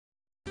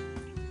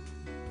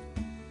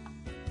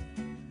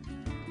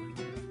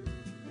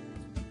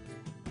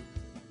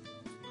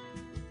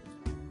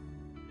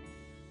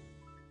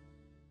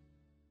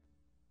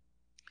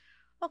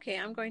Okay,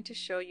 I'm going to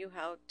show you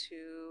how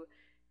to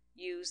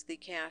use the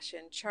cash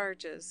and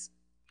charges.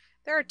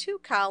 There are two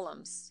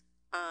columns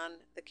on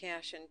the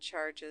cash and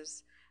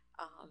charges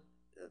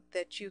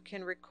that you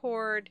can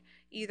record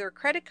either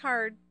credit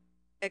card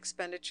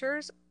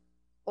expenditures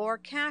or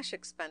cash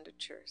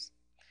expenditures.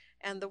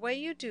 And the way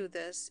you do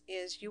this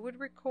is you would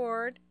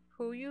record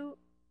who you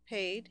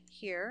paid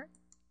here.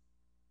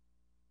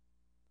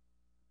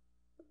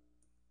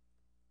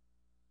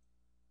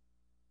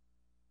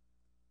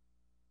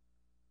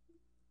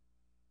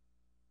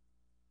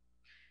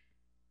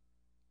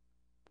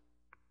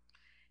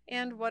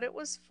 And what it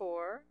was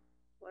for.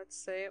 Let's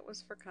say it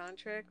was for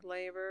contract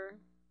labor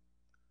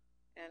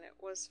and it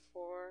was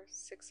for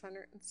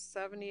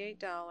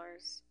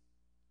 $678.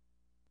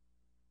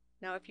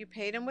 Now if you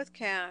paid them with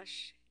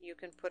cash, you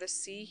can put a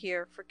C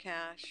here for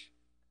cash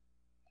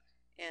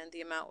and the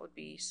amount would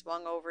be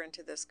swung over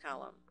into this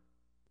column.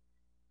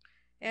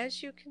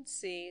 As you can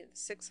see,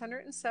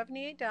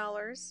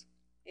 $678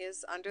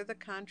 is under the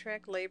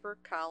contract labor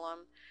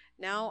column.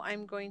 Now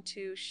I'm going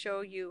to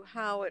show you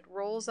how it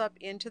rolls up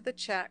into the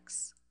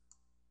checks.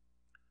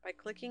 By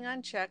clicking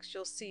on checks,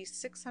 you'll see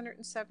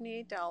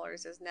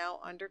 $678 is now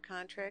under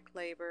contract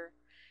labor.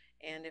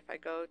 And if I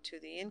go to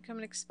the income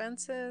and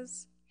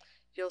expenses,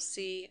 you'll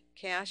see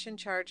cash and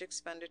charge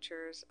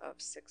expenditures of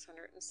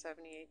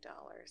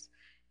 $678.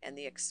 And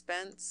the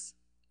expense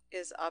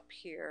is up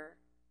here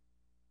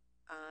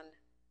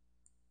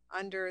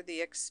under the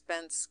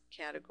expense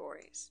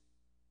categories.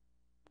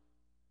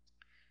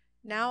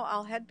 Now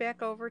I'll head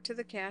back over to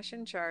the cash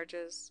and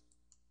charges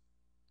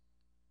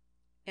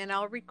and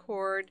I'll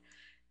record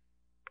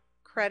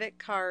credit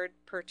card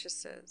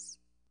purchases.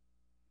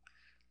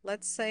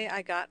 Let's say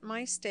I got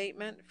my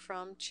statement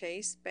from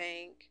Chase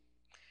Bank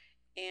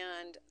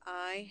and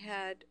I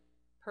had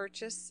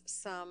purchased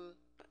some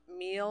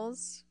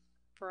meals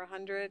for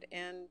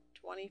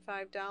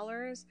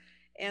 $125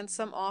 and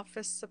some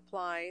office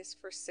supplies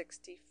for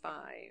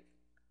 $65.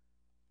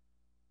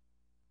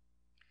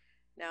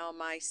 Now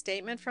my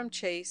statement from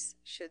Chase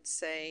should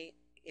say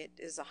it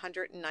is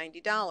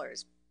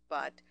 $190,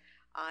 but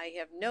I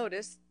have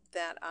noticed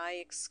that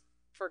I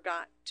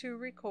forgot to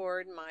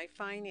record my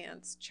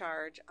finance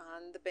charge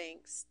on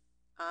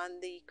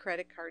the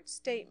credit card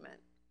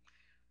statement,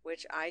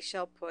 which I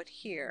shall put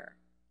here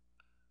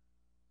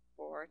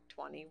for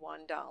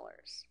 $21.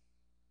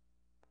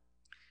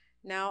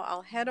 Now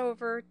I'll head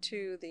over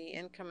to the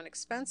income and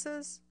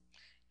expenses.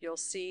 You'll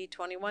see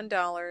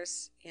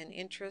 $21 in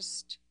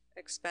interest,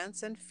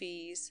 expense and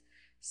fees,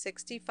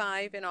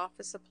 $65 in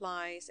office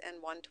supplies,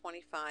 and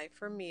 $125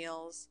 for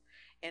meals.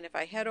 And if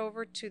I head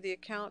over to the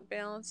account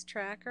balance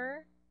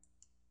tracker,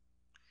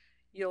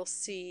 you'll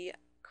see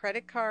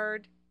credit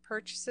card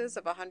purchases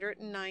of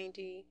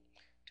 $190,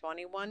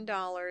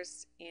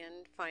 $21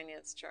 in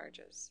finance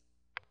charges.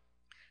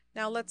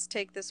 Now let's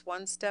take this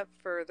one step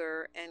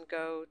further and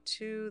go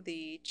to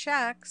the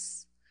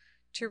checks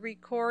to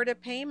record a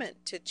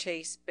payment to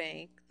Chase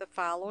Bank the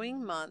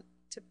following month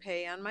to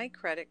pay on my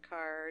credit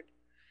card.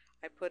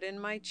 I put in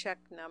my check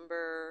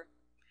number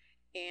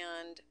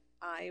and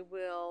I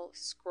will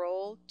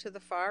scroll to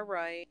the far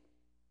right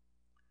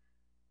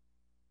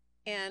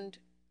and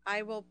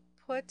I will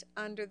put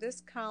under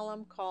this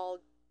column called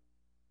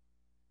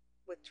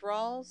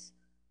withdrawals,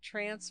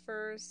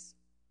 transfers,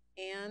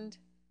 and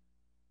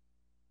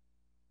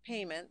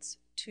payments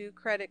to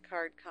credit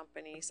card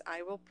companies.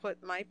 I will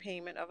put my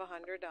payment of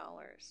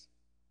 $100.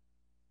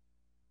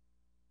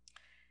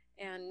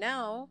 And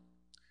now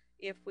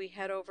if we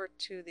head over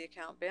to the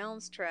account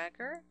balance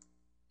tracker,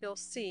 you'll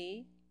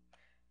see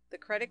the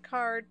credit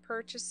card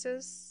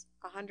purchases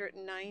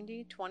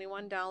 $190,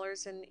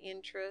 $21 in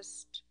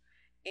interest,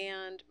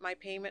 and my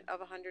payment of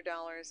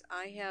 $100.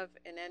 I have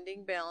an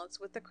ending balance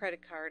with the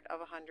credit card of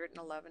 $111.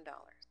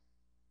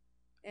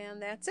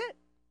 And that's it.